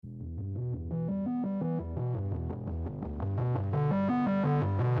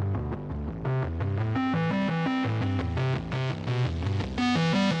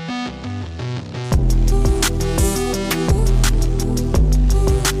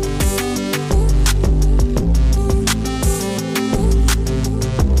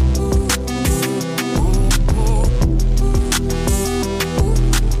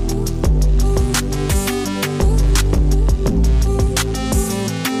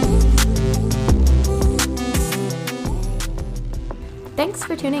Thanks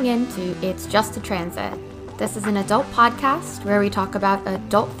for tuning in to It's Just a Transit. This is an adult podcast where we talk about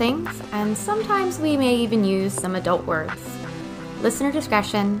adult things, and sometimes we may even use some adult words. Listener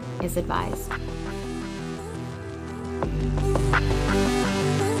discretion is advised.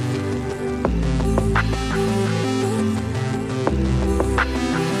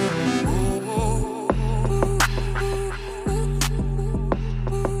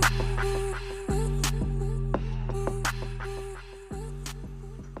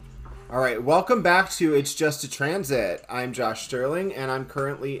 All right, welcome back to It's Just a Transit. I'm Josh Sterling, and I'm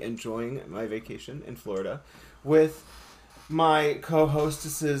currently enjoying my vacation in Florida with my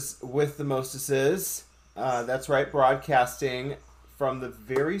co-hostesses with the mostesses. That's right, broadcasting from the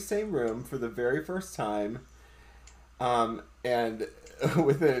very same room for the very first time, and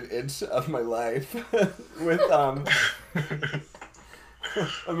within an inch of my life, with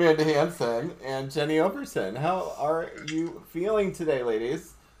Amanda Hansen and Jenny Overton. How are you feeling today,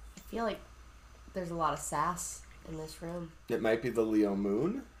 ladies? I feel like there's a lot of sass in this room. It might be the Leo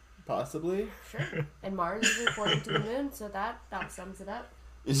moon, possibly. Sure. And Mars is reporting to the moon, so that sums it up.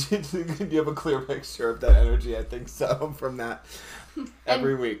 Do you have a clear picture of that energy? I think so, from that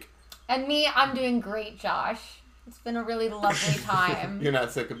every week. And me, I'm doing great, Josh. It's been a really lovely time. You're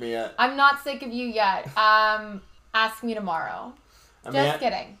not sick of me yet? I'm not sick of you yet. Ask me tomorrow. Just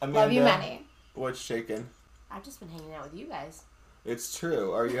kidding. Amanda, love you many. What's shaking? I've just been hanging out with you guys. It's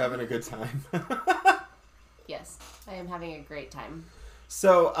true. Are you having a good time? Yes, I am having a great time.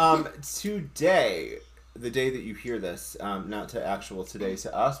 So, today, the day that you hear this, not to actual today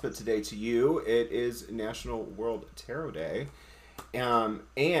to us, but today to you, it is National World Tarot Day.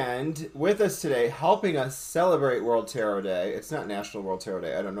 And with us today, helping us celebrate World Tarot Day, it's not National World Tarot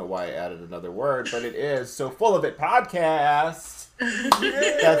Day. I don't know why I added another word, but it is So Full of It podcast.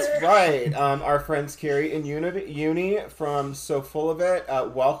 That's right. Our friends Carrie and Uni from So Full of It.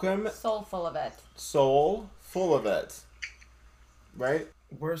 Welcome. Soul full of it. Soul Full of It. Right?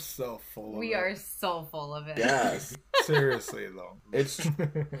 We're so full of it. We are so full of it. Yes. Seriously, though. It's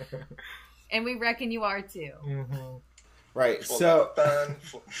And we reckon you are too. Mm-hmm. right. So,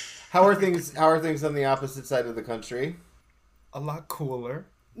 how are things on the opposite side of the country? A lot cooler.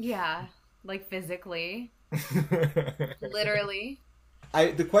 Yeah. Like physically. Literally.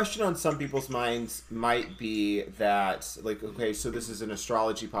 The question on some people's minds might be that, like, okay, so this is an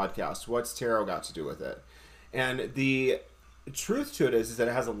astrology podcast. What's tarot got to do with it? And the truth to it is that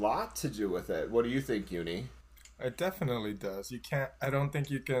it has a lot to do with it. What do you think, Uni? It definitely does. I don't think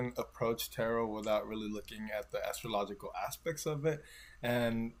you can approach tarot without really looking at the astrological aspects of it.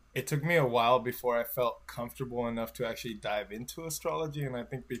 And it took me a while before I felt comfortable enough to actually dive into astrology. And I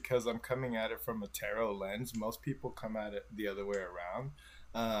think because I'm coming at it from a tarot lens, most people come at it the other way around.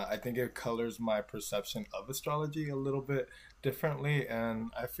 I think it colors my perception of astrology a little bit differently. And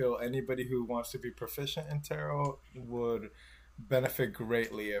I feel anybody who wants to be proficient in tarot would benefit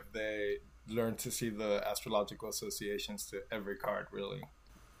greatly if they learn to see the astrological associations to every card, really.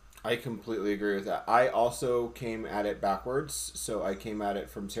 I completely agree with that. I also came at it backwards. So I came at it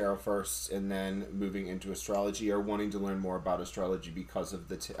from tarot first and then moving into astrology, or wanting to learn more about astrology because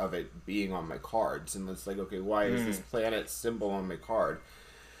of of it being on my cards. And it's like, okay, why is this planet symbol on my card?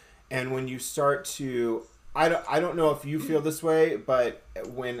 And when you start to, I don't know if you feel this way, but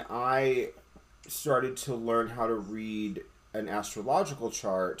when I started to learn how to read an astrological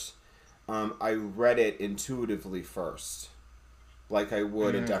chart, I read it intuitively first, like I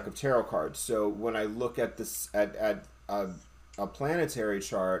would a deck of tarot cards. So when I look at this at a planetary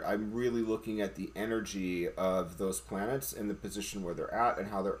chart, I'm really looking at the energy of those planets and the position where they're at and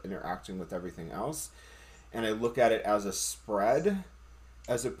how they're interacting with everything else. And I look at it as a spread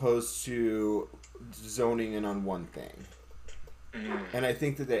as opposed to zoning in on one thing. And I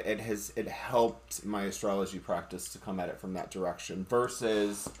think that it helped my astrology practice to come at it from that direction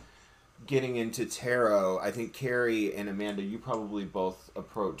versus getting into tarot. I think Carrie and Amanda, you probably both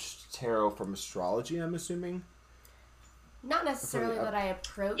approached tarot from astrology, I'm assuming? Not necessarily that I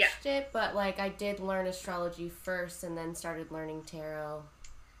approached it, but like I did learn astrology first and then started learning tarot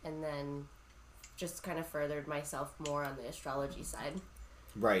and then just kind of furthered myself more on the astrology side.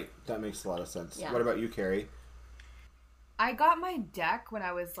 Right. That makes a lot of sense. Yeah. What about you, Carrie? I got my deck when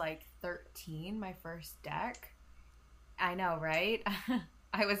I was like 13, my first deck. I know, right?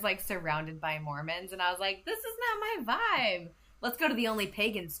 I was like surrounded by Mormons and I was like, this is not my vibe. Let's go to the only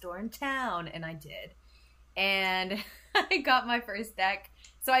pagan store in town. And I did. And I got my first deck.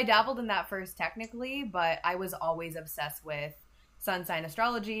 So I dabbled in that first technically, but I was always obsessed with sun sign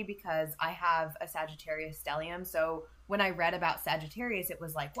astrology because I have a Sagittarius stellium. So when I read about Sagittarius, it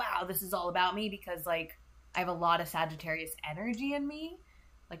was like, wow, this is all about me because like I have a lot of Sagittarius energy in me,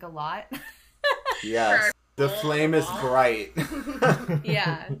 like a lot. Yes, the flame is bright.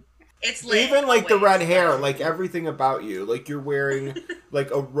 Yeah. It's lit, even like the always. red hair, like everything about you, like you're wearing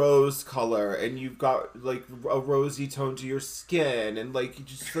like a rose color, and you've got like a rosy tone to your skin, and like you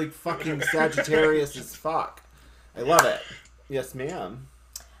just like fucking Sagittarius as fuck. I love it. Yes, ma'am.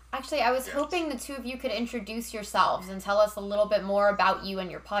 Actually, I was hoping the two of you could introduce yourselves and tell us a little bit more about you and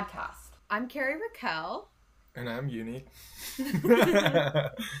your podcast. I'm Carrie Raquel. And I'm Uni.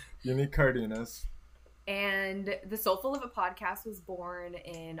 Uni Cardenas. And the Soulful of a Podcast was born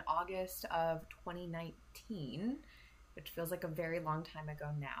in August of 2019, which feels like a very long time ago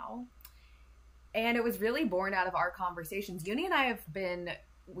now. And it was really born out of our conversations. Uni and I have been,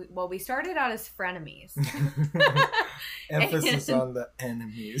 we started out as frenemies. Emphasis on the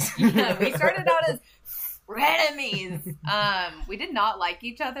enemies. Yeah, we started out as frenemies. We did not like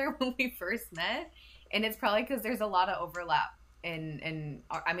each other when we first met. And it's probably because there's a lot of overlap. And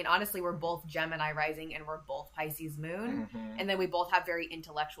I mean, honestly, we're both Gemini rising and we're both Pisces moon. Mm-hmm. And then we both have very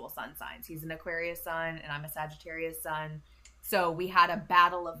intellectual sun signs. He's an Aquarius sun and I'm a Sagittarius sun. So we had a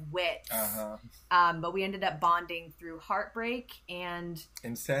battle of wits. Uh-huh. But we ended up bonding through heartbreak and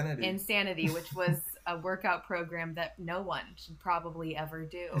Insanity, which was a workout program that no one should probably ever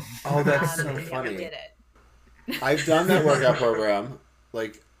do. Oh, that's so if you ever funny. did it. I've done that workout program.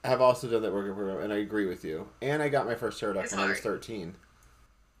 Like, I've also done that workout program, and I agree with you. And I got my first tarot deck when I was 13.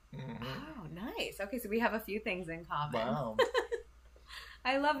 Mm-hmm. Oh, nice. Okay, so we have a few things in common. Wow.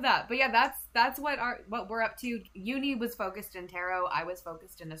 I love that. But yeah, that's what we're up to. Uni was focused in tarot. I was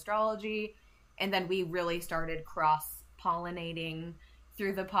focused in astrology. And then we really started cross-pollinating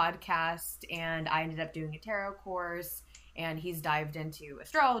through the podcast. And I ended up doing a tarot course. And he's dived into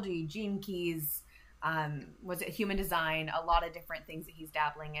astrology, gene keys, was it human design, a lot of different things that he's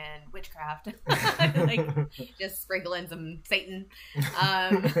dabbling in, witchcraft, like just sprinkling some Satan.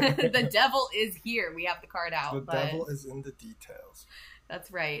 The devil is here. We have the card out. The devil is in the details.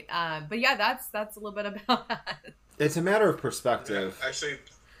 That's right. But yeah, that's a little bit about that. It's a matter of perspective. Yeah, actually,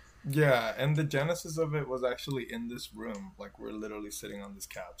 Yeah, and the genesis of it was actually in this room. Like, we're literally sitting on this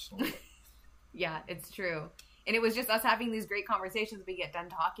couch. So Yeah, it's true. And it was just us having these great conversations. We get done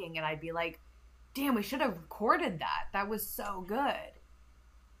talking and I'd be like, damn, we should have recorded that. That was so good.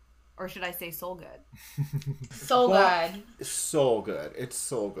 Or should I say soul good? So good. So good. It's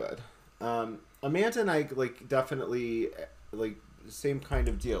so good. Amanda and I, like, definitely, like, same kind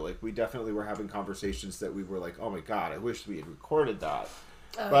of deal. Like, we definitely were having conversations that we were like, oh my god, I wish we had recorded that.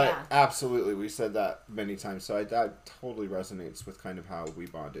 Oh, But yeah. absolutely, we said that many times. So that totally resonates with kind of how we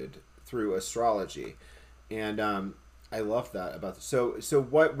bonded through astrology. And I love that about this. So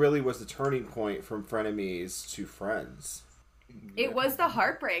what really was the turning point from frenemies to friends? It was the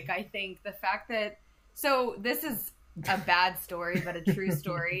heartbreak, I think. The fact that... So this is a bad story, but a true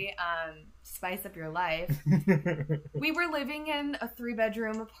story. Spice up your life. We were living in a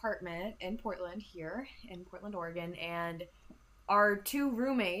 3-bedroom apartment in Portland, here in Portland, Oregon, and our 2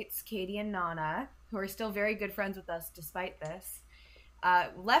 roommates, Katie and Nana, who are still very good friends with us despite this,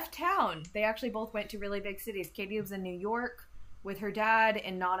 left town. They actually both went to really big cities. Katie lives in New York with her dad,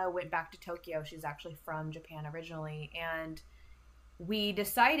 and Nana went back to Tokyo. She's actually from Japan originally. And we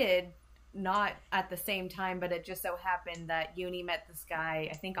decided, not at the same time, but it just so happened that Uni met this guy,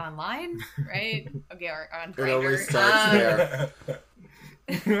 I think online, right? Okay, or on It always Grindr. starts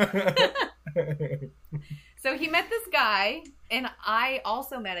there. So he met this guy, and I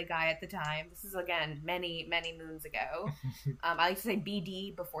also met a guy at the time. This is, again, many, many moons ago. I like to say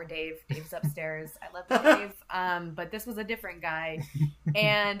BD before Dave. Dave's upstairs. I love Dave. But this was a different guy.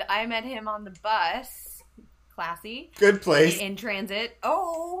 And I met him on the bus. Classy. Good place. In transit.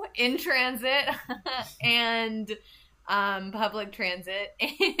 Oh, in transit. And public transit.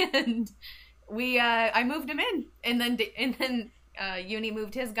 And I moved him in. And then Uni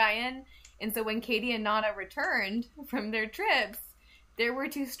moved his guy in. And so when Katie and Nana returned from their trips, there were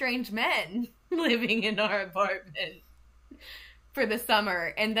 2 strange men living in our apartment for the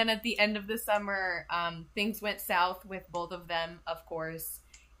summer. And then at the end of the summer, things went south with both of them, of course,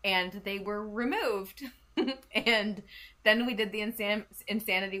 and they were removed. And then we did the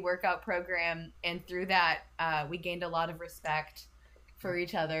Insanity workout program, and through that, we gained a lot of respect for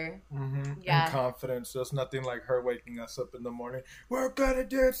each other. Mm-hmm. Yeah. And confidence. There's nothing like her waking us up in the morning. We're gonna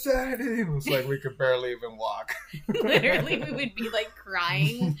do insanity. It was like we could barely even walk. Literally, we would be like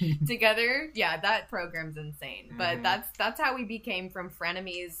crying together. Yeah, that program's insane. But that's how we became from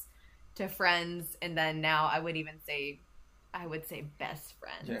frenemies to friends, and then now I would say best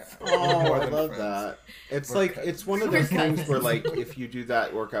friends. Yeah. Oh, More I than love friends. that. It's We're like, cousins. it's one of We're those things where, cousins. like, if you do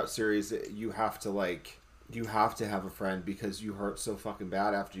that workout series, you have to, like you have to have a friend because you hurt so fucking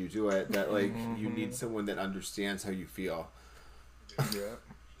bad after you do it that like you need someone that understands how you feel. Yeah.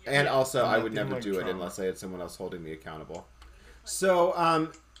 And also, I would never like do it trauma. unless I had someone else holding me accountable. So,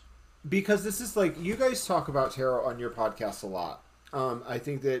 because this is like, you guys talk about tarot on your podcast a lot. I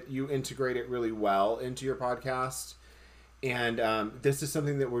think that you integrate it really well into your podcast. And this is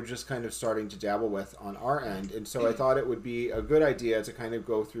something that we're just kind of starting to dabble with on our end. And so I thought it would be a good idea to kind of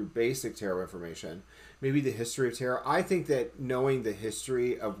go through basic tarot information. Maybe the history of tarot. I think that knowing the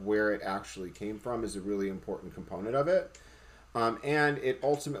history of where it actually came from is a really important component of it. And it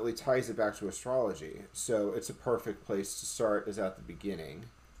ultimately ties it back to astrology. So it's a perfect place to start is at the beginning.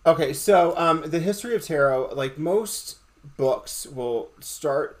 Okay, so the history of tarot, like most books will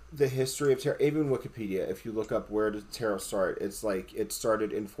start the history of tarot, even Wikipedia, if you look up where did tarot start, it's like it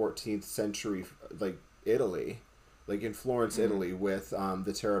started in 14th century, like Italy, like in Florence, Italy, with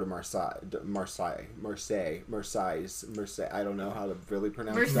the Tarot de Marseille. I don't know how to really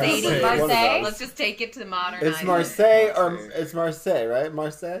pronounce that. Marseille. Let's just take it to the modern. It's Marseille, or it's Marseille, right?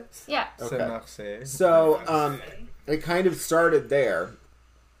 Marseille? Yeah. Okay. So it kind of started there.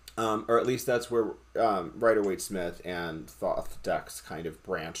 Or at least that's where Rider-Waite-Smith and Thoth decks kind of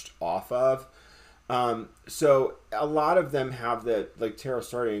branched off of. So a lot of them have that, like tarot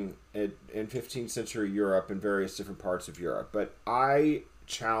starting in 15th century Europe and various different parts of Europe. But I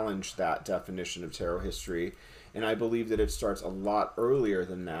challenge that definition of tarot history, and I believe that it starts a lot earlier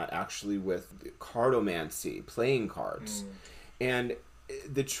than that, actually, with cartomancy, playing cards. And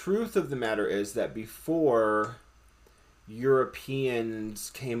the truth of the matter is that before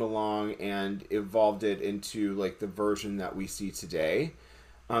Europeans came along and evolved it into like the version that we see today,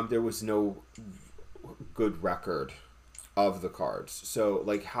 there was no good record of the cards. So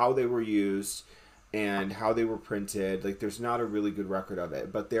like how they were used and how they were printed, like there's not a really good record of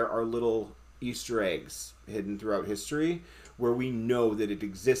it, but there are little Easter eggs hidden throughout history where we know that it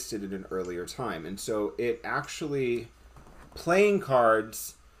existed at an earlier time. And so it actually, playing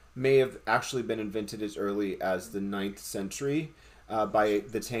cards may have actually been invented as early as the 9th century by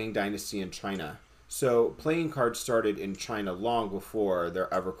the Tang Dynasty in China. So playing cards started in China long before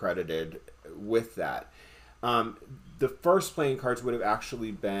they're ever credited with that. The first playing cards would have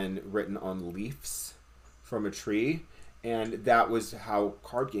actually been written on leaves from a tree, and that was how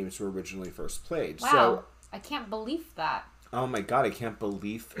card games were originally first played. Wow, So, I can't believe that. oh my god, I can't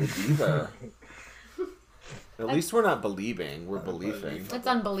believe it either. At least we're not believing, we're believing. It's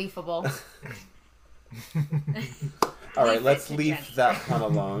unbelievable. All right, let's leave that pun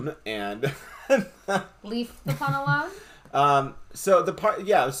alone and Leave the pun alone? so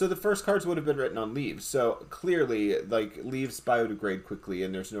the first cards would have been written on leaves. So clearly, like, leaves biodegrade quickly,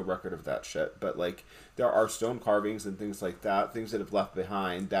 and there's no record of that shit. But like, there are stone carvings and things like that, things that have left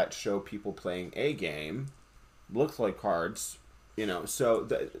behind that show people playing a game, looks like cards, you know. So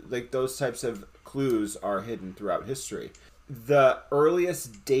like those types of clues are hidden throughout history. The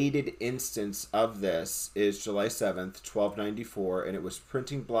earliest dated instance of this is July 7th, 1294, and it was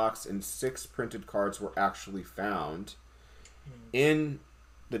printing blocks and 6 printed cards were actually found in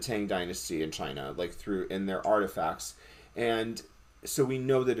the Tang Dynasty in China, like in their artifacts. And so we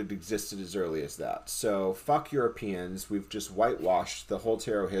know that it existed as early as that. So fuck Europeans. We've just whitewashed the whole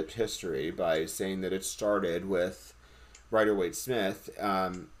tarot history by saying that it started with Rider-Waite-Smith,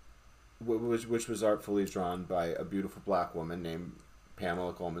 which was artfully drawn by a beautiful black woman named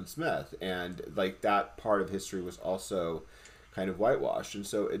Pamela Coleman Smith. And like that part of history was also kind of whitewashed. And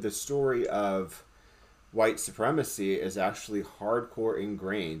so the story of white supremacy is actually hardcore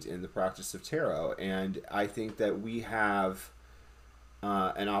ingrained in the practice of tarot. And I think that we have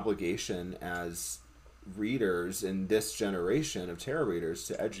an obligation as readers in this generation of tarot readers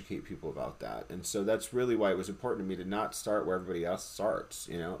to educate people about that. And so that's really why it was important to me to not start where everybody else starts,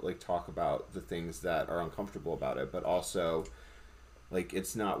 you know, like talk about the things that are uncomfortable about it, but also like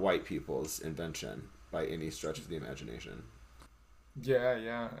it's not white people's invention by any stretch of the imagination.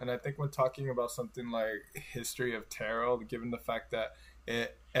 Yeah. And I think when talking about something like history of tarot, given the fact that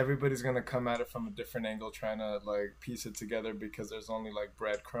everybody's going to come at it from a different angle, trying to like piece it together because there's only like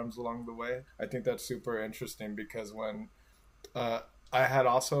breadcrumbs along the way. I think that's super interesting because when I had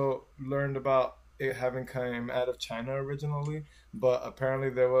also learned about it having come out of China originally, but apparently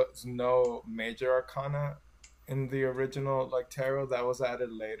there was no major arcana in the original like tarot, that was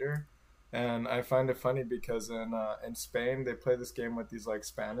added later. And I find it funny because in Spain they play this game with these like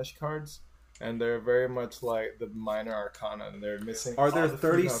Spanish cards, and they're very much like the minor arcana, and they're missing. Are there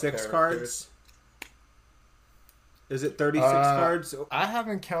 36 cards? Is it 36 cards? I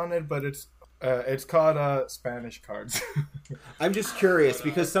haven't counted, but it's It's called Spanish cards. I'm just curious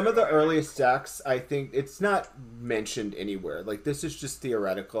because some of the earliest decks, I think it's not mentioned anywhere. Like, this is just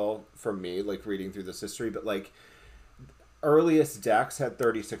theoretical for me, like reading through this history. But like, earliest decks had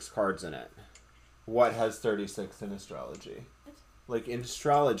 36 cards in it. What has 36 in astrology? Like, in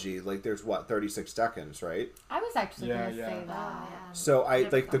astrology, like, there's 36 decans, right? I was actually going to say that. Yeah. So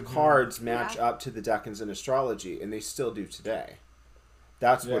the cards match up to the decans in astrology, and they still do today.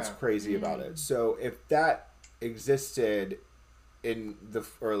 That's what's crazy about it. So if that existed in the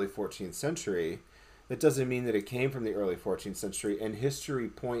early 14th century, that doesn't mean that it came from the early 14th century, and history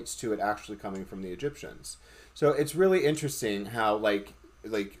points to it actually coming from the Egyptians. So it's really interesting how like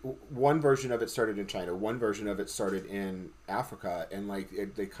one version of it started in China, one version of it started in Africa, and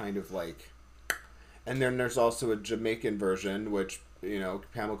they kind of like, and then there's also a Jamaican version, which, you know,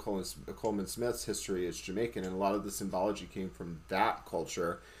 Pamela Coleman Smith's history is Jamaican, and a lot of the symbology came from that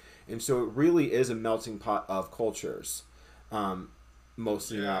culture, and so it really is a melting pot of cultures,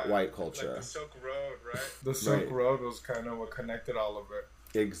 mostly not white culture. Like the Silk Road, right? The Silk Road was kind of what connected all of it.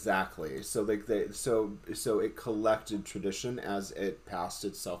 Exactly. So so it collected tradition as it passed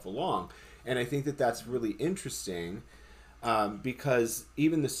itself along, and I think that that's really interesting, because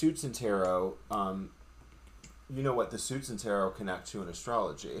even the suits in tarot, you know what the suits in tarot connect to in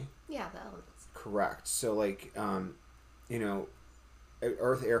astrology. Yeah, the elements. Correct. So like, you know,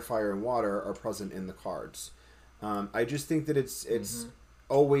 earth, air, fire, and water are present in the cards. I just think that it's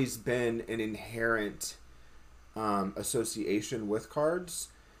always been an inherent association with cards.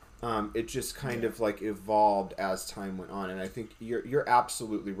 It just kind of like evolved as time went on, and I think you're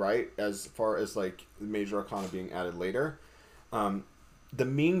absolutely right as far as like the major arcana being added later. The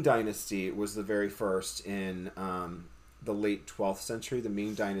Ming Dynasty was the very first in the late 12th century. The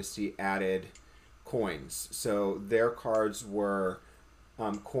Ming Dynasty added coins, so their cards were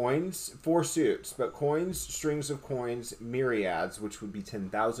coins, 4 suits, but coins, strings of coins, myriads, which would be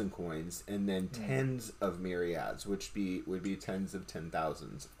 10,000 coins, and then tens of myriads, which would be tens of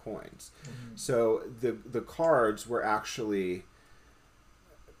 10,000s of coins. So the cards were actually,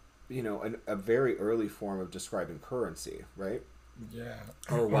 you know, a very early form of describing currency, right? Yeah.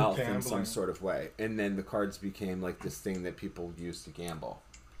 Or wealth in some sort of way. And then the cards became like this thing that people used to gamble.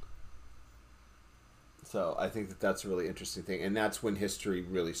 So I think that that's a really interesting thing. And that's when history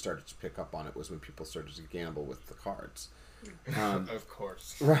really started to pick up on it, was when people started to gamble with the cards. Of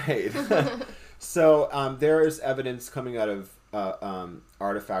course. Right. So there is evidence coming out of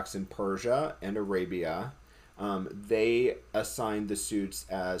artifacts in Persia and Arabia. They assigned the suits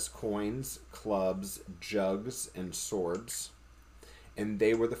as coins, clubs, jugs, and swords. And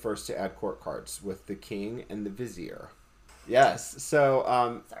they were the first to add court cards with the king and the vizier. Yes. So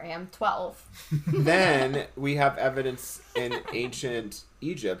Sorry, I'm 12. then we have evidence in ancient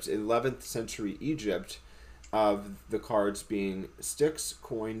Egypt, 11th century Egypt, of the cards being sticks,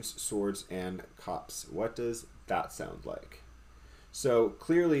 coins, swords, and cups. What does that sound like? So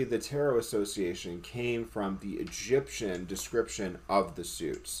clearly the Tarot Association came from the Egyptian description of the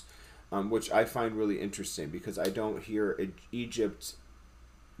suits, which I find really interesting because I don't hear Egypt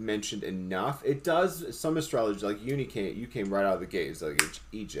mentioned enough. It does some astrology, like you came right out of the gate, like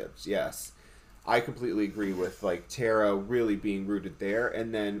Egypt, yes. I completely agree with like tarot really being rooted there,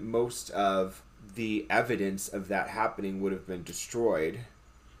 and then most of the evidence of that happening would have been destroyed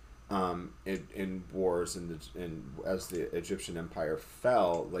in wars, and as the Egyptian Empire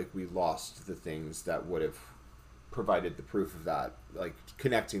fell, like we lost the things that would have provided the proof of that, like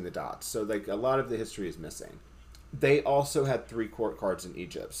connecting the dots. So like a lot of the history is missing. They also had 3 court cards in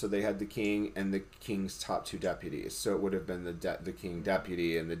Egypt. So they had the king and the king's top 2 deputies. So it would have been the king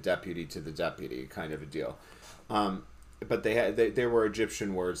deputy and the deputy to the deputy kind of a deal. But there were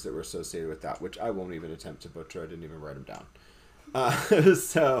Egyptian words that were associated with that, which I won't even attempt to butcher. I didn't even write them down.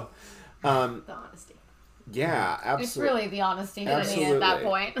 The honesty. Yeah, absolutely. It's really the honesty for me at that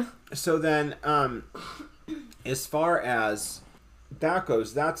point. So then, as far as that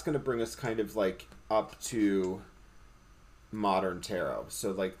goes, that's going to bring us kind of like up to modern tarot.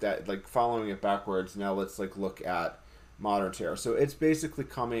 So like that, like following it backwards, now let's like look at modern tarot. So it's basically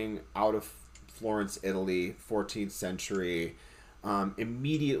coming out of Florence, Italy, 14th century.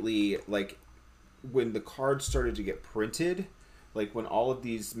 Immediately, like when the cards started to get printed, like when all of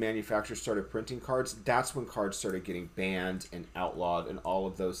these manufacturers started printing cards, that's when cards started getting banned and outlawed and all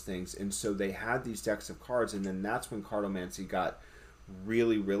of those things. And so they had these decks of cards, and then that's when cartomancy got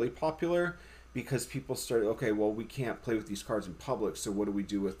really, really popular, because people started, okay, well, we can't play with these cards in public, so what do we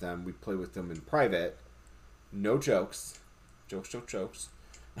do with them? We play with them in private. No jokes. Jokes.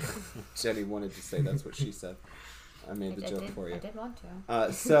 Jenny wanted to say that's what she said. I made the joke for you. I did want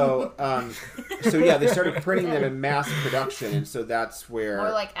to. So yeah, they started printing them in mass production, and so that's where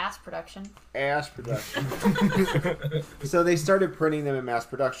more like ass production. Ass production. So they started printing them in mass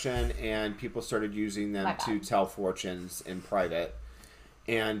production, and people started using them to tell fortunes in private,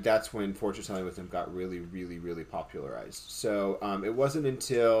 and that's when fortune telling with them got really, really, really popularized. So it wasn't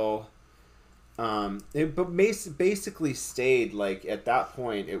until it basically stayed like at that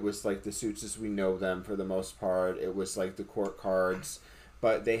point. It was like the suits as we know them for the most part. It was like the court cards,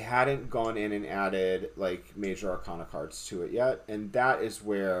 but they hadn't gone in and added like major arcana cards to it yet. And that is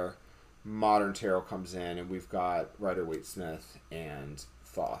where modern tarot comes in, and we've got Rider-Waite-Smith and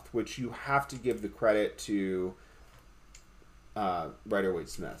Thoth, which you have to give the credit to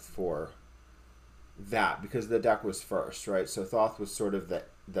Rider-Waite-Smith for that, because the deck was first, right? So Thoth was sort of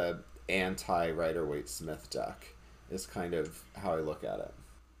the anti-Rider-Waite-Smith deck is kind of how I look at it.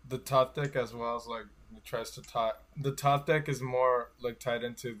 The Thoth deck as well as like it tries to tie. The Thoth deck is more like tied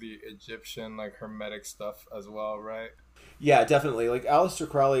into the Egyptian like hermetic stuff as well, right? Yeah, definitely. Like Aleister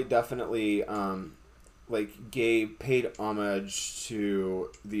Crowley definitely paid homage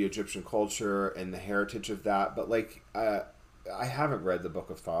to the Egyptian culture and the heritage of that. But like I haven't read the Book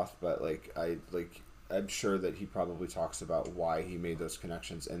of Thoth, but I'm sure that he probably talks about why he made those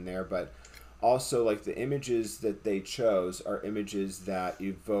connections in there. But also, like, the images that they chose are images that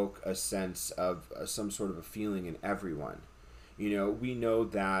evoke a sense of some sort of a feeling in everyone. You know, we know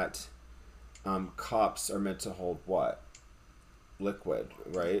that cups are meant to hold what? Liquid,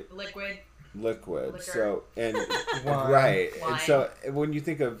 right? Liquid. Liquid. Liquor. So, and Wine. right. Wine. And so when you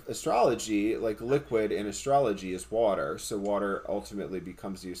think of astrology, like liquid in astrology is water. So water ultimately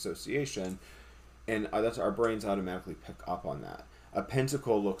becomes the association, and that's our brains automatically pick up on that. A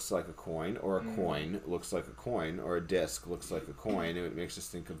pentacle looks like a coin, or a coin looks like a coin, or a disc looks like a coin, and it makes us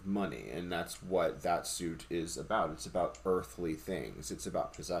think of money. And that's what that suit is about. It's about earthly things. It's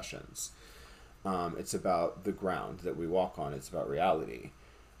about possessions. It's about the ground that we walk on. It's about reality.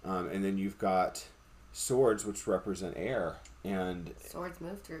 And then you've got swords, which represent air. And swords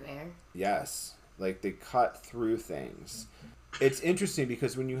move through air. Yes. Like, they cut through things. It's interesting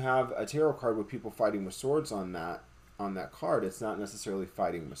because when you have a tarot card with people fighting with swords on that card, it's not necessarily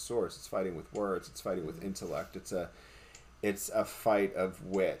fighting with swords. It's fighting with words. It's fighting with intellect. It's a fight of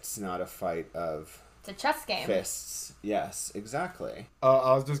wits, not a fight of It's a chess game. fists. Yes, exactly.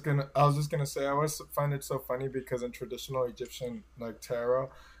 I was just gonna say, I always find it so funny because in traditional Egyptian like tarot,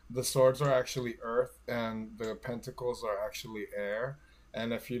 the swords are actually earth and the pentacles are actually air.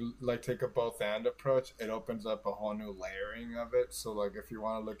 And if you like take a both and approach, it opens up a whole new layering of it. So like if you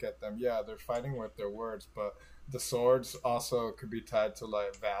want to look at them, yeah, they're fighting with their words, but the swords also could be tied to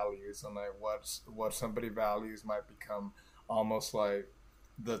like values, and like what somebody values might become almost like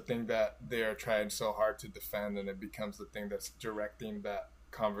the thing that they're trying so hard to defend, and it becomes the thing that's directing that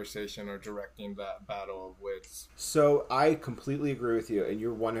conversation or directing that battle of wits. So I completely agree with you, and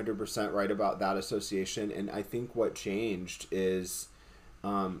you're 100% right about that association. And I think what changed is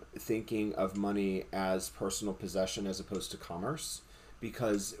thinking of money as personal possession as opposed to commerce.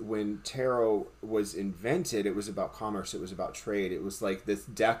 Because when tarot was invented, it was about commerce, it was about trade. It was like this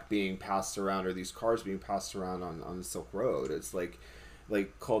deck being passed around, or these cards being passed around on the Silk Road. It's like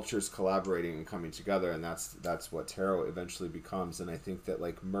cultures collaborating and coming together, and that's what tarot eventually becomes. And I think that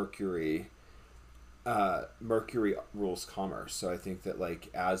like Mercury rules commerce. So I think that like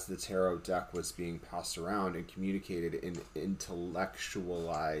as the tarot deck was being passed around and communicated and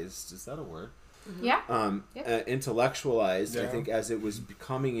intellectualized, is that a word? Yeah. Intellectualized, Yeah. I think as it was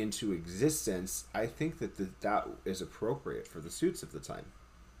coming into existence, I think that that is appropriate for the suits of the time.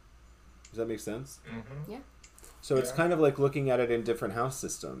 Does that make sense? Mm-hmm. Yeah. So it's kind of like looking at it in different house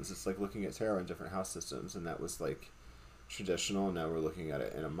systems. It's like looking at tarot in different house systems, and that was like traditional, and now we're looking at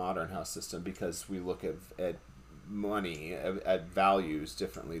it in a modern house system because we look at money, at values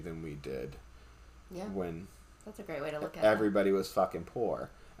differently than we did when That's a great way to look at everybody was fucking poor.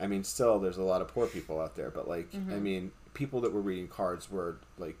 I mean, still, there's a lot of poor people out there, but like, I mean, people that were reading cards were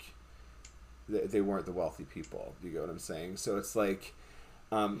like, they weren't the wealthy people. You get what I'm saying? So it's like,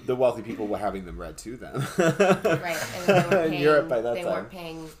 the wealthy people were having them read to them. Right. And they weren't paying, in Europe by that they time. weren't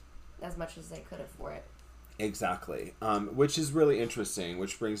paying as much as they could have for it. Exactly. Which is really interesting,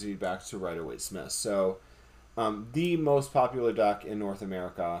 which brings me back to Rider-Waite-Smith. So, the most popular deck in North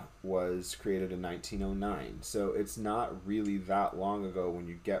America was created in 1909. So it's not really that long ago when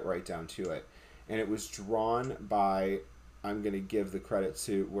you get right down to it. And it was drawn by, I'm going to give the credit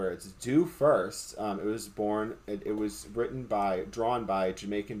to where it's due first. It was drawn by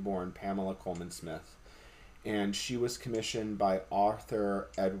Jamaican-born Pamela Coleman Smith. And she was commissioned by Arthur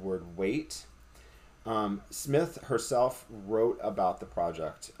Edward Waite, Smith herself wrote about the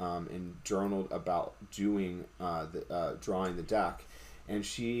project and journaled about doing drawing the deck, and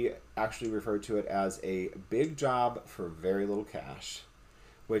she actually referred to it as a big job for very little cash,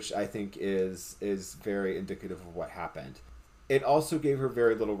 which I think is very indicative of what happened. It also gave her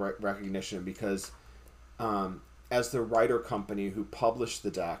very little recognition because as the writer company who published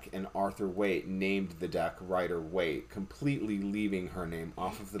the deck, and Arthur Waite named the deck Rider-Waite, completely leaving her name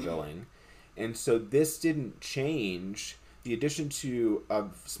off of the billing. And so this didn't change. The addition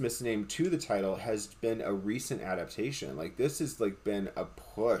of Smith's name to the title has been a recent adaptation. Like, this has like been a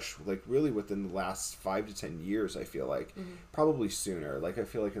push, like really within the last 5 to 10 years, I feel like. Probably sooner. Like, I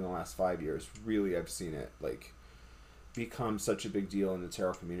feel like in the last 5 years, really I've seen it like become such a big deal in the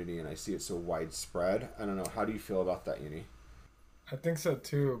tarot community, and I see it so widespread. I don't know. How do you feel about that, Uni? I think so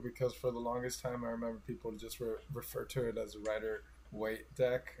too, because for the longest time I remember people just refer to it as a Rider-Waite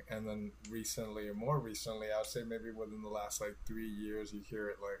deck, and then recently, or more recently, I would say maybe within the last like 3 years, you hear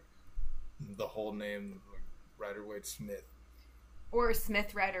it like the whole name, like Rider-Waite-Smith. Or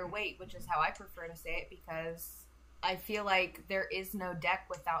Smith Rider-Waite, which is how I prefer to say it, because I feel like there is no deck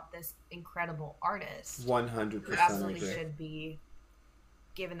without this incredible artist. 100%. Who absolutely should be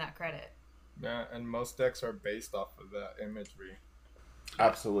given that credit. Yeah, and most decks are based off of that imagery.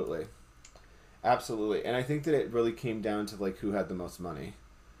 Absolutely. Absolutely. And I think that it really came down to like who had the most money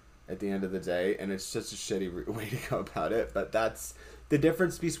at the end of the day, and it's just a shitty way to go about it, but that's the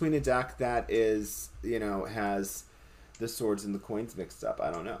difference between a deck that is, you know, has the swords and the coins mixed up.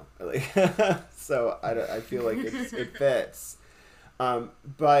 I don't know. Like, so I feel like it fits.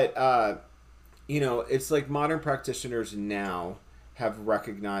 But you know, it's like modern practitioners now have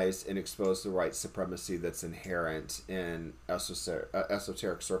recognized and exposed the white supremacy that's inherent in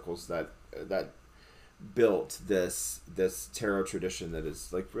esoteric circles that built this tarot tradition that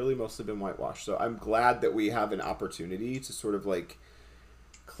is like really mostly been whitewashed. So I'm glad that we have an opportunity to sort of like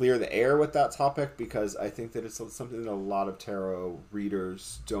clear the air with that topic, because I think that it's something that a lot of tarot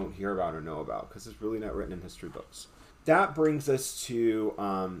readers don't hear about or know about, because it's really not written in history books. That brings us to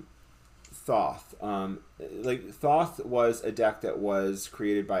Thoth. Thoth was a deck that was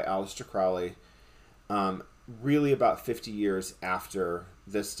created by Aleister Crowley really about 50 years after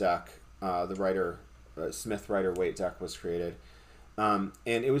this deck, the Smith Rider-Waite deck, was created. And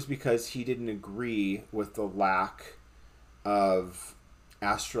it was because he didn't agree with the lack of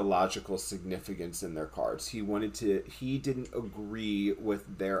astrological significance in their cards. He didn't agree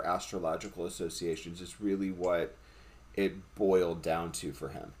with their astrological associations, is really what it boiled down to for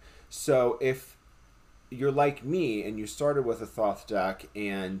him. So if you're like me and you started with a Thoth deck,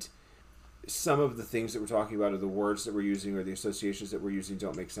 and some of the things that we're talking about, or the words that we're using, or the associations that we're using,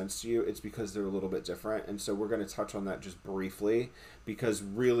 don't make sense to you, it's because they're a little bit different. And so we're going to touch on that just briefly, because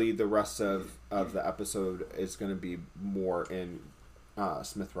really the rest of the episode is going to be more in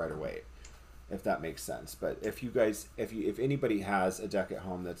Smith Rider-Waite, if that makes sense. But if anybody has a deck at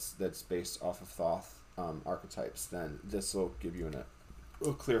home that's based off of Thoth archetypes, then this will give you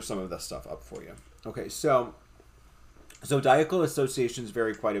will clear some of this stuff up for you. Okay, so zodiacal associations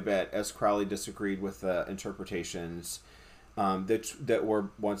vary quite a bit, as Crowley disagreed with the interpretations that were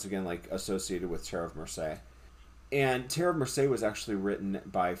once again like associated with Tarot of Marseille. And Tarot of Marseille was actually written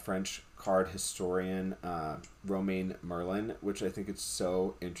by French card historian Romain Merlin, which I think it's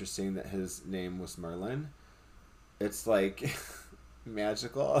so interesting that his name was Merlin. It's like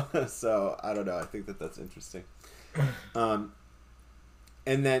magical. So I don't know. I think that's interesting.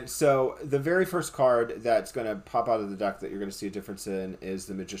 And then, so the very first card that's going to pop out of the deck that you're going to see a difference in is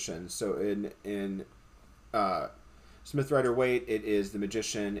the Magician. So in Smith Rider-Waite, it is the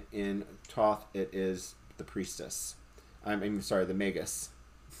Magician. In Thoth, it is the Priestess. The Magus.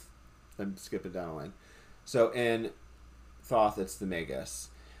 I'm skipping down a line. So in Thoth, it's the Magus.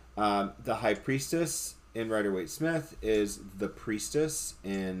 The High Priestess in Rider-Waite-Smith is the Priestess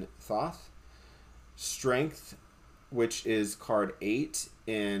in Thoth. Strength, which is card 8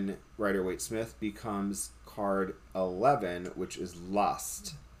 in Rider-Waite-Smith, becomes card 11, which is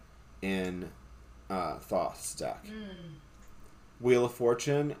Lust in Thoth's deck. Wheel of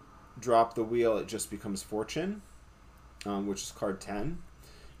Fortune, drop the wheel, it just becomes Fortune, which is card 10.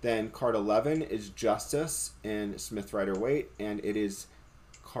 Then card 11 is Justice in Smith Rider-Waite, and it is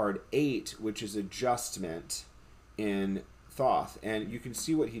card 8, which is Adjustment in Thoth. And you can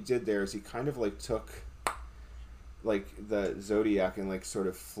see what he did there is he kind of like took like the zodiac and like sort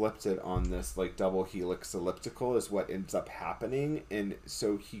of flipped it on this like double helix elliptical is what ends up happening. And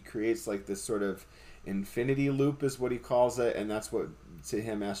so he creates like this sort of infinity loop is what he calls it, and that's what to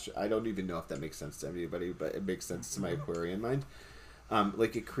him I don't even know if that makes sense to anybody, but it makes sense to my Aquarian mind.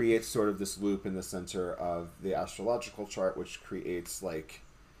 like it creates sort of this loop in the center of the astrological chart, which creates like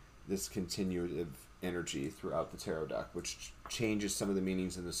this continuative energy throughout the tarot deck, which changes some of the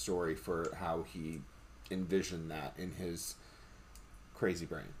meanings in the story for how he envisioned that in his crazy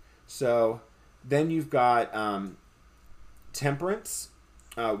brain. So then you've got Temperance,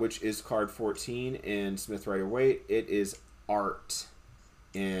 which is card 14 in Smith Rider-Waite. It is art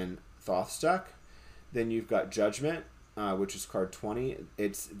in Thoth's deck. Then you've got Judgment, which is card 20.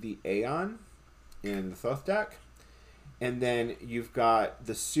 It's the Aeon in the Thoth deck. And then you've got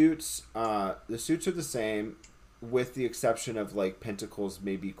the suits. The suits are the same, with the exception of like pentacles,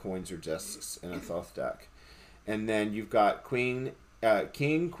 maybe coins or discs in a Thoth deck. And then you've got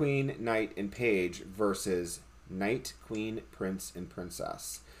King, Queen, Knight, and Page versus Knight, Queen, Prince, and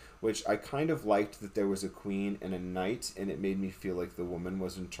Princess. Which I kind of liked that there was a queen and a knight, and it made me feel like the woman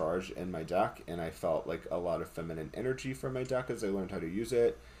was in charge in my deck, and I felt like a lot of feminine energy from my deck as I learned how to use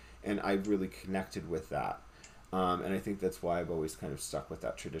it, and I really connected with that. And I think that's why I've always kind of stuck with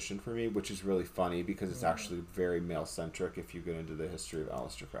that tradition for me, which is really funny because it's actually very male-centric if you get into the history of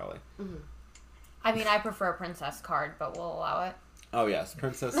Aleister Crowley. Mm-hmm. I mean, I prefer a princess card, but we'll allow it. Oh, yes.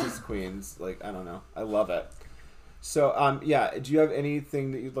 Princesses, queens. Like, I don't know. I love it. So, yeah, do you have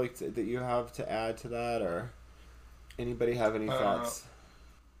anything that you'd like to, that you have to add to that, or anybody have any thoughts?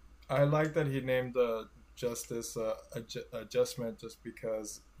 I like that he named the justice adjustment just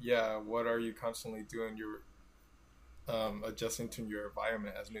because, yeah, what are you constantly doing? You're adjusting to your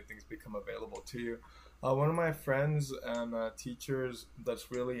environment as new things become available to you. One of my friends and teachers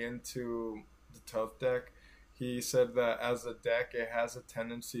that's really into the Thoth deck, he said that as a deck, it has a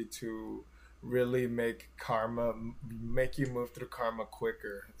tendency to really make you move through karma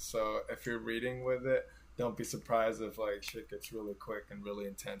quicker. So if you're reading with it, don't be surprised if like shit gets really quick and really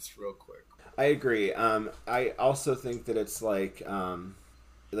intense real quick. I agree. I also think that it's like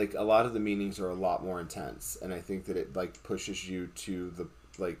a lot of the meanings are a lot more intense, and I think that it like pushes you to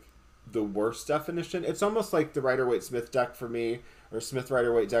the worst definition. It's almost like the Rider-Waite-Smith deck for me, or Smith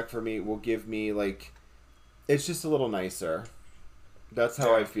Rider-Waite deck for me, will give me like, it's just a little nicer. That's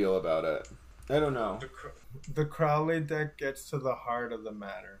how I feel about it. I don't know. The Crowley deck gets to the heart of the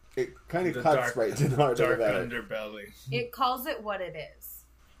matter. It kind of cuts right to the heart of the matter. Dark underbelly. It calls it what it is.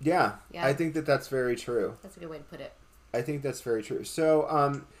 Yeah, I think that that's very true. That's a good way to put it. I think that's very true.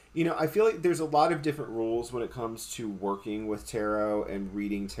 So, you know, I feel like there's a lot of different rules when it comes to working with tarot and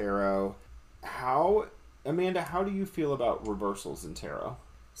reading tarot. Amanda, how do you feel about reversals in tarot?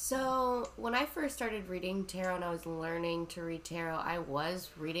 So, when I first started reading tarot and I was learning to read tarot, I was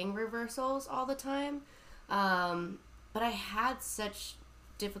reading reversals all the time. But I had such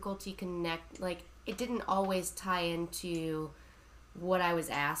difficulty it didn't always tie into what I was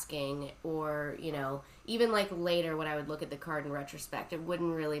asking, or, you know, even like later when I would look at the card in retrospect, it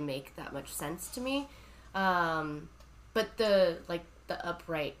wouldn't really make that much sense to me. But the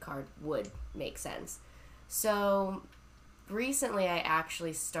upright card would make sense. So recently I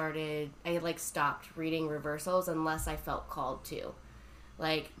actually stopped reading reversals unless I felt called to.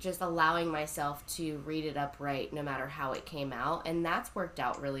 Like, just allowing myself to read it upright no matter how it came out. And that's worked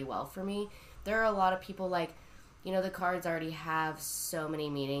out really well for me. There are a lot of people like, you know, the cards already have so many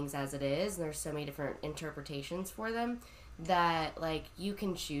meanings as it is, and there's so many different interpretations for them that, like, you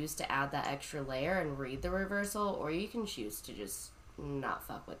can choose to add that extra layer and read the reversal, or you can choose to just not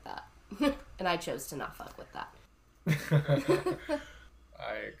fuck with that. And I chose to not fuck with that.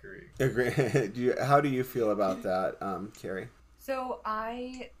 I Agree. How do you feel about that, Carrie? So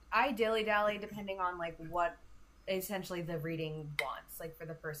I dilly-dally depending on like what essentially the reading wants. Like for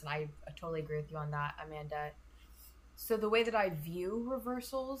the person, I totally agree with you on that, Amanda. So the way that I view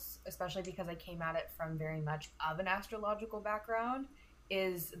reversals, especially because I came at it from very much of an astrological background,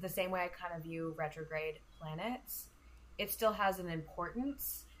 is the same way I kind of view retrograde planets. It still has an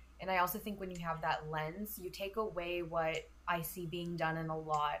importance. And I also think when you have that lens, you take away what I see being done in a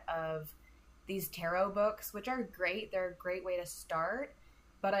lot of these tarot books, which are great. They're a great way to start.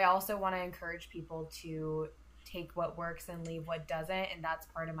 But I also want to encourage people to take what works and leave what doesn't. And that's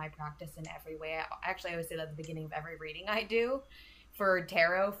part of my practice in every way. I always say that at the beginning of every reading I do, for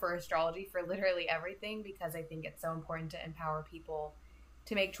tarot, for astrology, for literally everything, because I think it's so important to empower people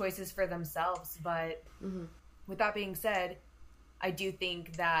to make choices for themselves. But with that being said, I do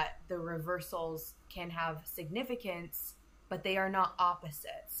think that the reversals can have significance, but they are not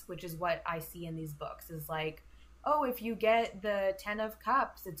opposites, which is what I see in these books, is like, oh, if you get the 10 of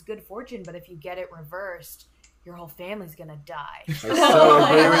Cups, it's good fortune, but if you get it reversed, your whole family's gonna die. I so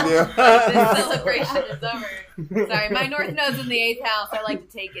agree with you. This celebration is over. Sorry, my North Node's in the 8th house. I like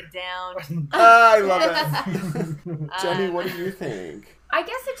to take it down. I love it. Jenny, what do you think? I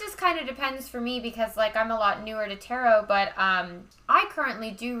guess it just kind of depends for me because, like, I'm a lot newer to tarot, but I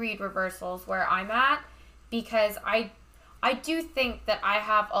currently do read reversals where I'm at because I do think that I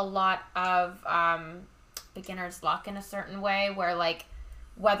have a lot of beginner's luck in a certain way where, like,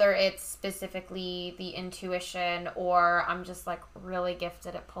 whether it's specifically the intuition or I'm just, like, really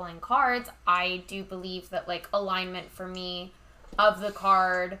gifted at pulling cards, I do believe that, like, alignment for me of the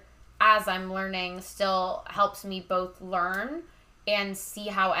card as I'm learning still helps me both learn and see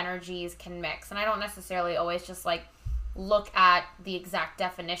how energies can mix. And I don't necessarily always just, like, look at the exact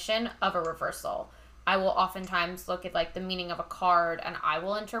definition of a reversal. I will oftentimes look at, like, the meaning of a card and I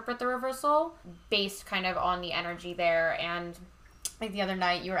will interpret the reversal based kind of on the energy there. And, like, the other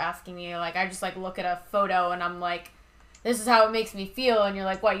night you were asking me, like, I just, like, look at a photo and I'm like, this is how it makes me feel. And you're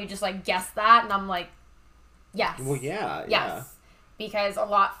like, what, you just, like, guess that? And I'm like, yes. Well, yeah. Yes. Because a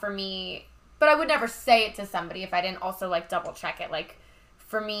lot for me... But I would never say it to somebody if I didn't also, like, double check it. Like,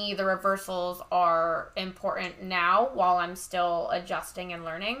 for me, the reversals are important now while I'm still adjusting and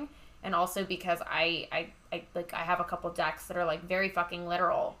learning. And also because I have a couple decks that are, like, very fucking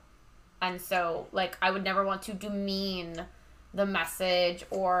literal. And so, like, I would never want to demean the message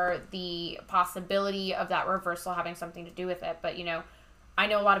or the possibility of that reversal having something to do with it. But, you know, I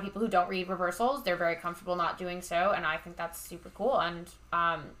know a lot of people who don't read reversals. They're very comfortable not doing so, and I think that's super cool. And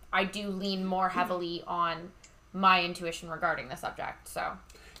I do lean more heavily on my intuition regarding the subject. So,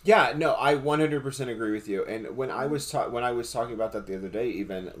 yeah, no, I 100% agree with you. And when I was talking about that the other day,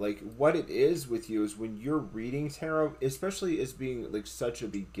 even, like, what it is with you is when you're reading tarot, especially as being, like, such a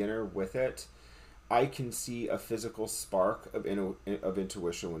beginner with it, I can see a physical spark of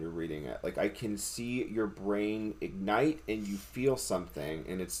intuition when you're reading it. Like, I can see your brain ignite and you feel something,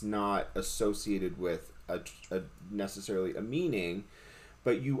 and it's not associated with a necessarily a meaning,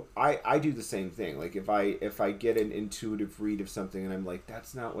 but I do the same thing. Like, if I get an intuitive read of something and I'm like,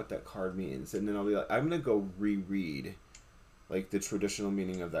 that's not what that card means, and then I'll be like, I'm gonna go reread, like, the traditional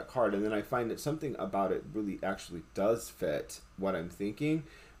meaning of that card, and then I find that something about it really actually does fit what I'm thinking.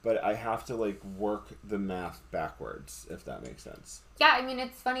 But I have to, like, work the math backwards, if that makes sense. Yeah, I mean,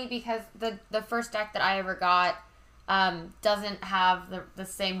 it's funny because the first deck that I ever got doesn't have the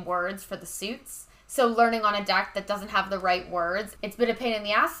same words for the suits. So learning on a deck that doesn't have the right words, it's been a pain in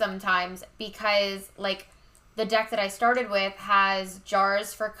the ass sometimes because, like, the deck that I started with has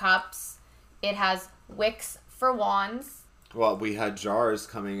jars for cups. It has wicks for wands. Well, we had jars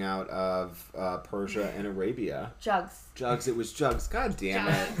coming out of Persia and Arabia. Jugs. It was jugs. God damn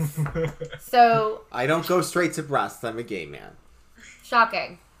it. So... I don't go straight to breasts. I'm a gay man.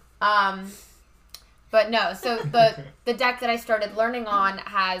 Shocking. But no, so the deck that I started learning on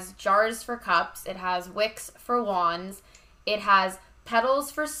has jars for cups. It has wicks for wands. It has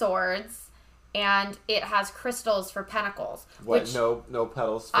petals for swords. And it has crystals for pentacles. What? Which no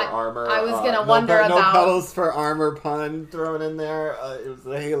petals for armor? I was going to wonder about... No petals for armor pun thrown in there. It was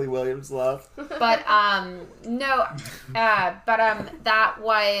the Haley Williams love. But, that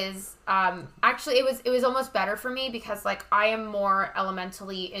was... actually, it was almost better for me because, like, I am more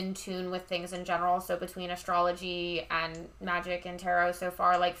elementally in tune with things in general. So between astrology and magic and tarot so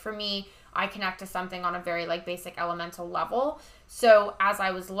far, like, for me, I connect to something on a very, like, basic elemental level. So as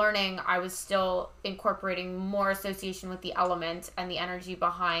I was learning, I was still incorporating more association with the element and the energy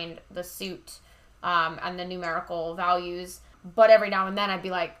behind the suit and the numerical values. But every now and then I'd be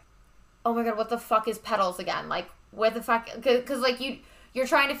like, oh my god, what the fuck is petals again? Like, what the fuck? Because, like, you're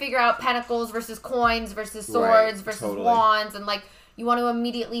trying to figure out pentacles versus coins versus swords versus wands. And, like, you want to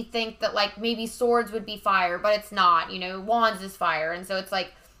immediately think that, like, maybe swords would be fire, but it's not. You know, wands is fire. And so it's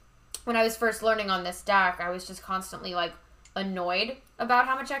like, when I was first learning on this deck, I was just constantly, like, annoyed about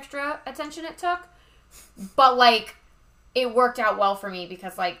how much extra attention it took. But, like, it worked out well for me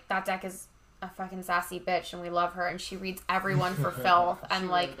because, like, that deck is a fucking sassy bitch and we love her and she reads everyone for filth. And,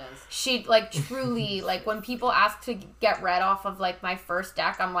 like, she, like, truly, like, when people ask to get read off of, like, my first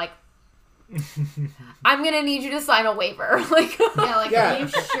deck, I'm like, I'm gonna need you to sign a waiver. Like, yeah, like, are you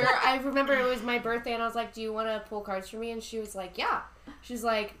sure? I remember it was my birthday and I was like, do you want to pull cards for me? And she was like, yeah. She's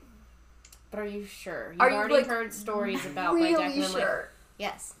like, but are you sure? You've already, like, heard stories about really my deck. And I'm sure? like,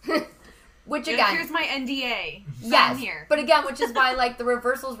 yes. Which, again... Here's my NDA. Yes. Here. But again, which is why, like, the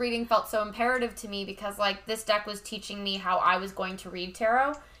reversals reading felt so imperative to me because, like, this deck was teaching me how I was going to read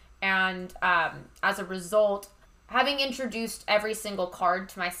tarot. And as a result, having introduced every single card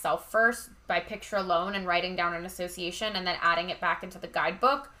to myself first by picture alone and writing down an association and then adding it back into the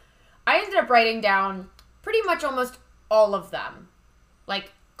guidebook, I ended up writing down pretty much almost all of them,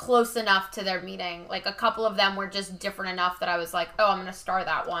 like, close enough to their meaning. Like, a couple of them were just different enough that I was like, oh, I'm going to star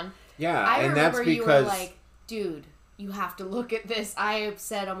that one. Yeah, I and that's remember because... you were like, dude, you have to look at this. I have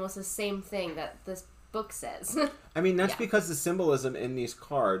said almost the same thing that this book says. I mean, that's because the symbolism in these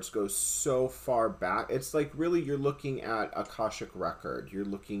cards goes so far back. It's like, really, you're looking at Akashic record. You're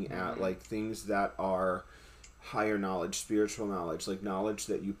looking at, like, things that are higher knowledge, spiritual knowledge, like knowledge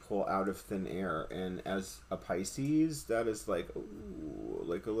that you pull out of thin air. And as a Pisces, that is like, ooh,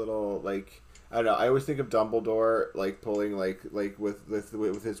 like a little, like, I don't know. I always think of Dumbledore, like pulling, like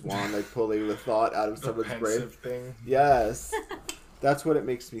with his wand, like pulling the thought out of someone's brain. Thing. Yes, that's what it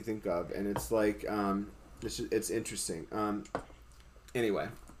makes me think of, and it's like, it's interesting. Anyway,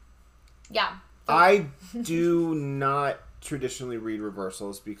 yeah, I do not traditionally read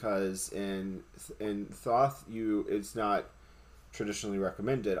reversals because in Thoth, it's not traditionally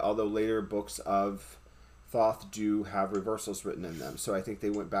recommended. Although later books of Thoth do have reversals written in them, so I think they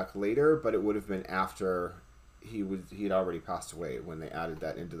went back later, but it would have been after he'd already passed away when they added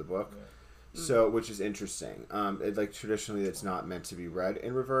that into the book. Yeah. So, which is interesting. Like traditionally, it's not meant to be read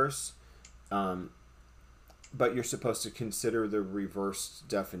in reverse, but you're supposed to consider the reversed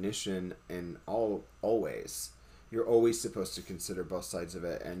definition in always. You're always supposed to consider both sides of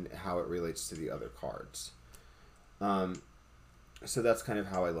it and how it relates to the other cards. So that's kind of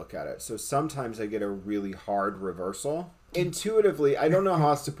how I look at it. So sometimes I get a really hard reversal. Intuitively, I don't know how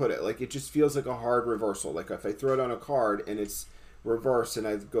else to put it. Like, it just feels like a hard reversal. Like, if I throw it on a card and it's reversed and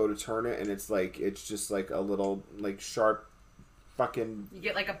I go to turn it and it's just like a little, like, sharp fucking... You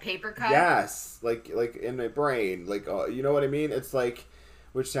get like a paper cut? Yes. Like in my brain. Like, you know what I mean? It's like...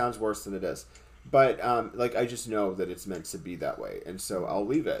 Which sounds worse than it is. But, like, I just know that it's meant to be that way. And so I'll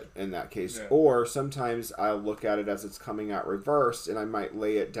leave it in that case. Yeah. Or sometimes I'll look at it as it's coming out reversed, and I might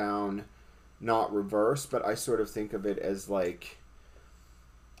lay it down not reversed, but I sort of think of it as, like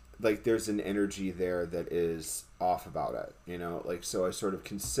there's an energy there that is off about it, you know? Like, so I sort of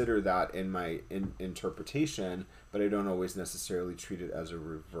consider that in my interpretation, but I don't always necessarily treat it as a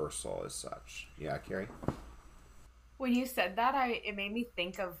reversal as such. Yeah, Carrie? When you said that, it made me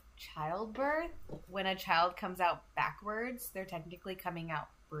think of childbirth. When a child comes out backwards, they're technically coming out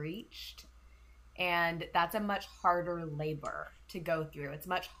breached. And that's a much harder labor to go through. It's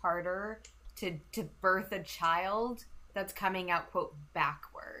much harder to birth a child that's coming out, quote,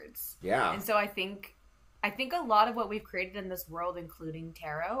 backwards. Yeah. And so I think a lot of what we've created in this world, including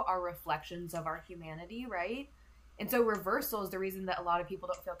tarot, are reflections of our humanity, right? And so reversals, the reason that a lot of people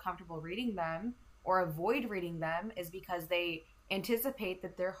don't feel comfortable reading them or avoid reading them is because they anticipate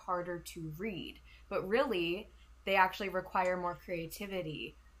that they're harder to read. But really, they actually require more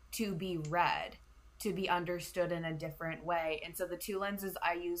creativity to be read, to be understood in a different way. And so the two lenses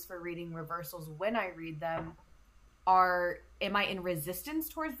I use for reading reversals when I read them are, am I in resistance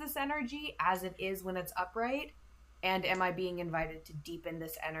towards this energy as it is when it's upright? And am I being invited to deepen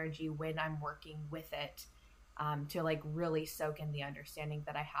this energy when I'm working with it? To like really soak in the understanding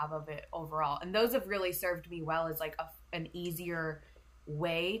that I have of it overall. And those have really served me well as like an easier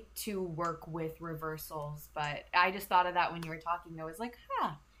way to work with reversals. But I just thought of that when you were talking. I was like,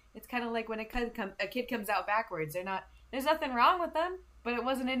 it's kind of like when a kid comes out backwards. There's nothing wrong with them, but it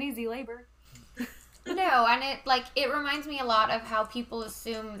wasn't an easy labor. No, and it reminds me a lot of how people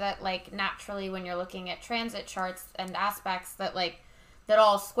assume that, like, naturally when you're looking at transit charts and aspects that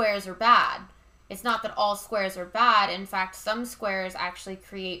all squares are bad. It's not that all squares are bad. In fact, some squares actually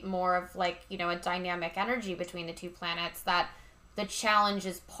create more of, like, you know, a dynamic energy between the two planets, that the challenge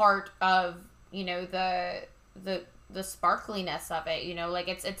is part of, you know, the sparkliness of it, you know, like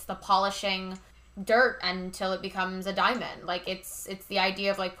it's the polishing dirt until it becomes a diamond. Like it's the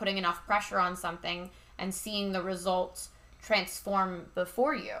idea of like putting enough pressure on something and seeing the results transform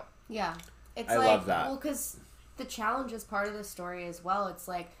before you. Yeah. I love that. Well, because the challenge is part of the story as well. It's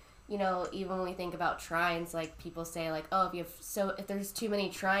like, you know, even when we think about trines, like people say like, oh, if there's too many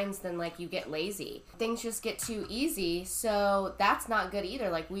trines, then like you get lazy. Things just get too easy. So that's not good either.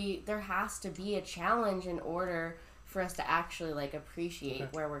 Like there has to be a challenge in order for us to actually like appreciate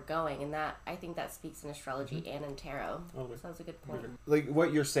where we're going. And that, I think that speaks in astrology and in tarot. So that's a good point. Like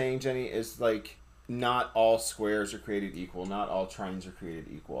what you're saying, Jenny, is like, not all squares are created equal. Not all trines are created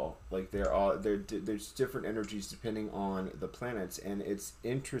equal. Like there's different energies depending on the planets, and it's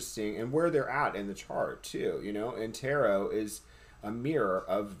interesting and where they're at in the chart too. You know, and tarot is a mirror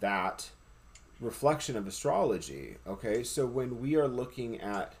of that reflection of astrology. Okay, so when we are looking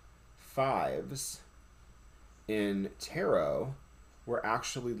at fives in tarot, we're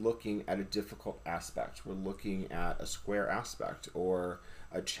actually looking at a difficult aspect. We're looking at a square aspect or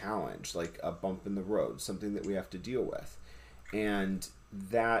a challenge, like a bump in the road, something that we have to deal with. And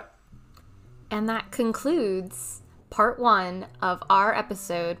that concludes part 1 of our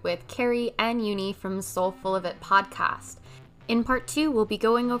episode with Carrie and Uni from Soul Full of It podcast. In part 2, we'll be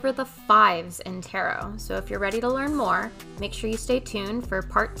going over the 5s in tarot. So if you're ready to learn more, make sure you stay tuned for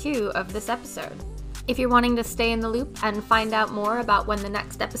part 2 of this episode. If you're wanting to stay in the loop and find out more about when the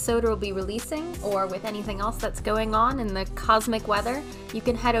next episode will be releasing, or with anything else that's going on in the cosmic weather, you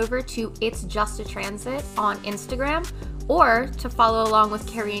can head over to It's Just a Transit on Instagram, or to follow along with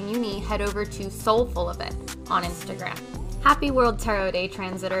Carrie and Uni, head over to Soulful of It on Instagram. Happy World Tarot Day,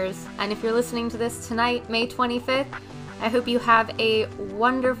 Transitors, and if you're listening to this tonight, May 25th, I hope you have a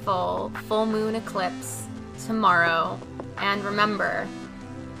wonderful full moon eclipse tomorrow, and remember,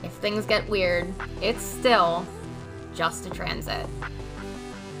 if things get weird, it's still just a transit.